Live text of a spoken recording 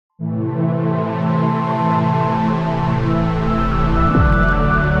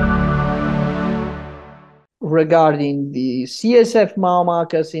regarding the CSF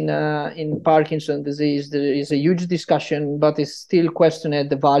biomarkers in Parkinson's disease, there is a huge discussion, but it's still questioned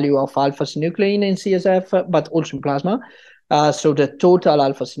the value of alpha-synuclein in CSF, but also in plasma. So the total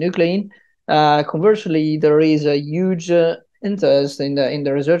alpha-synuclein. Conversely, there is a huge interest in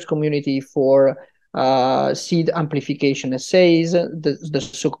the research community for seed amplification assays,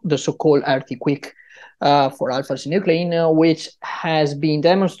 the so-called RT-QuIC for alpha-synuclein, which has been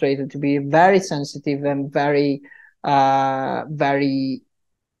demonstrated to be very sensitive and very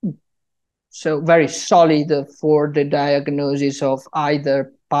solid for the diagnosis of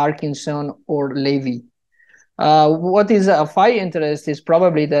either Parkinson or Lewy. What is of high interest is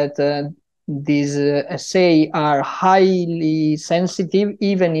probably that these assays are highly sensitive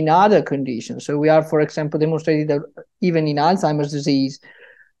even in other conditions. So we are, for example, demonstrated that even in Alzheimer's disease,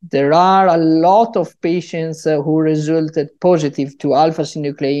 there are a lot of patients who resulted positive to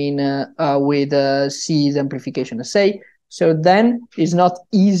alpha-synuclein with a seed amplification assay. So then it's not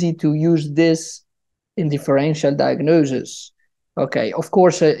easy to use this in differential diagnosis. Okay, of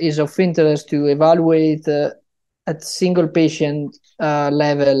course, it's of interest to evaluate at single patient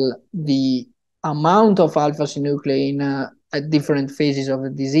level the amount of alpha-synuclein at different phases of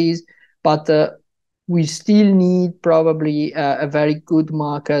the disease, but we still need probably a very good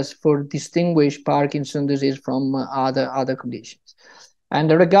markers for distinguish Parkinson's disease from other conditions.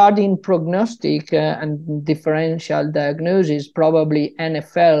 And regarding prognostic and differential diagnosis, probably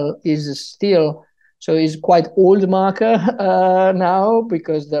NFL is still, so it's quite old marker now,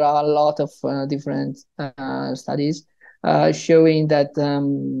 because there are a lot of different studies showing that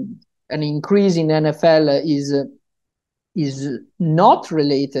an increase in NFL is not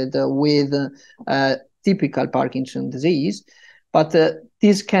related with typical Parkinson's disease, but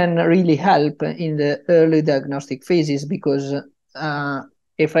this can really help in the early diagnostic phases, because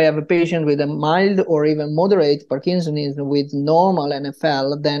if I have a patient with a mild or even moderate Parkinsonism with normal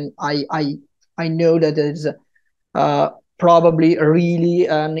NFL, then I know that it's probably really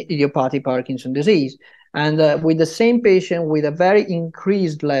an idiopathic Parkinson's disease. And with the same patient with a very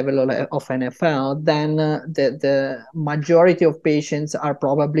increased level of NFL, then the majority of patients are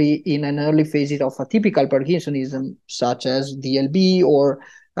probably in an early phase of atypical Parkinsonism, such as DLB or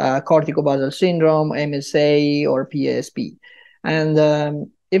corticobasal syndrome, MSA, or PASP. And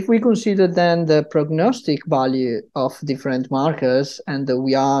if we consider then the prognostic value of different markers, and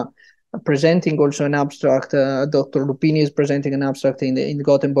we are presenting also an abstract, Dr. Lupini is presenting an abstract in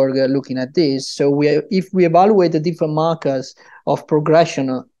Gothenburg looking at this. So if we evaluate the different markers of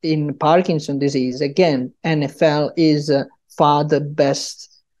progression in Parkinson's disease, again, NFL is far the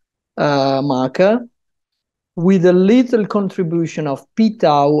best marker, with a little contribution of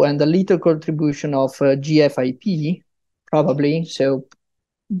p-tau and a little contribution of GFIP, probably. So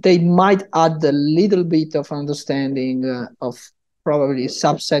they might add a little bit of understanding of probably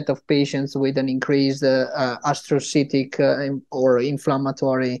subset of patients with an increased astrocytic or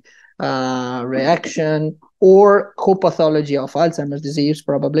inflammatory reaction, or co-pathology of Alzheimer's disease,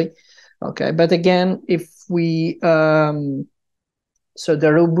 probably. Okay, but again, if we so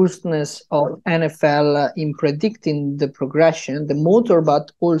the robustness of NFL in predicting the progression, the motor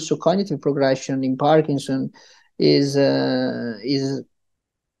but also cognitive progression in Parkinson is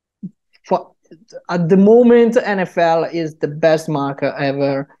at the moment, NFL is the best marker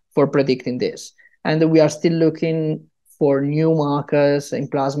ever for predicting this. And we are still looking for new markers in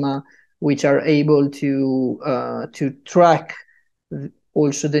plasma, which are able to track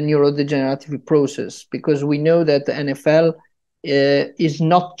also the neurodegenerative process, because we know that the NFL is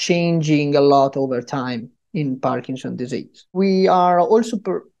not changing a lot over time in Parkinson's disease. We are also,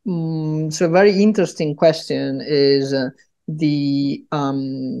 so a very interesting question is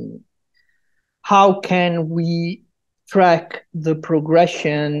how can we track the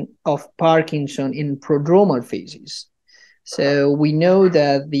progression of Parkinson in prodromal phases? So we know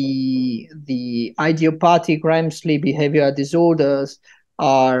that the idiopathic REM sleep behavioral disorders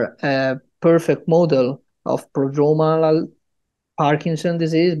are a perfect model of prodromal Parkinson's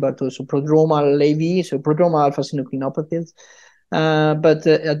disease, but also prodromal Lewy, so prodromal alpha-synucleinopathies. But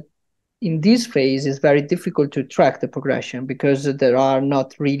in this phase, it's very difficult to track the progression, because there are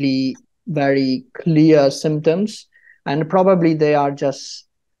not really very clear symptoms, and probably they are just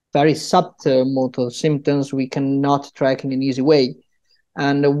very subtle motor symptoms we cannot track in an easy way.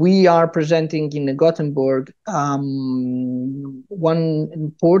 And we are presenting in Gothenburg one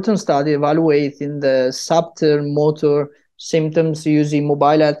important study evaluating the subtle motor symptoms using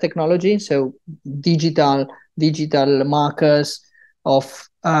mobile health technology, so digital markers of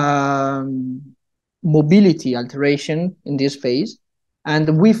mobility alteration in this phase.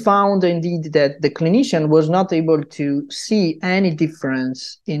 And we found indeed that the clinician was not able to see any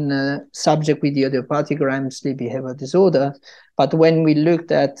difference in a subject with idiopathic REM sleep behavior disorder. But when we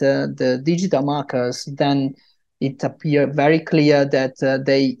looked at the digital markers, then it appeared very clear that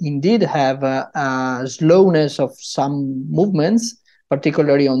they indeed have a slowness of some movements,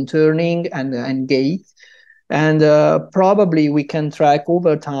 particularly on turning and gait. And probably we can track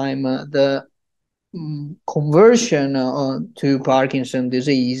over time the conversion to Parkinson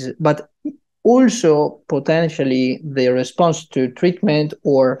disease, but also potentially the response to treatment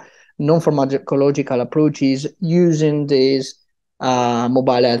or non-pharmacological approaches using this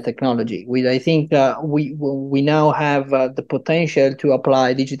mobile health technology. I think we now have the potential to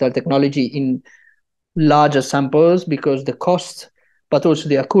apply digital technology in larger samples because the cost, but also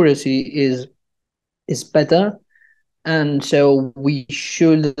the accuracy is better. And so we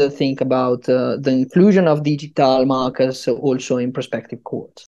should think about the inclusion of digital markers also in prospective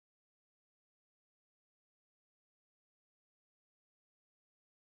cohorts.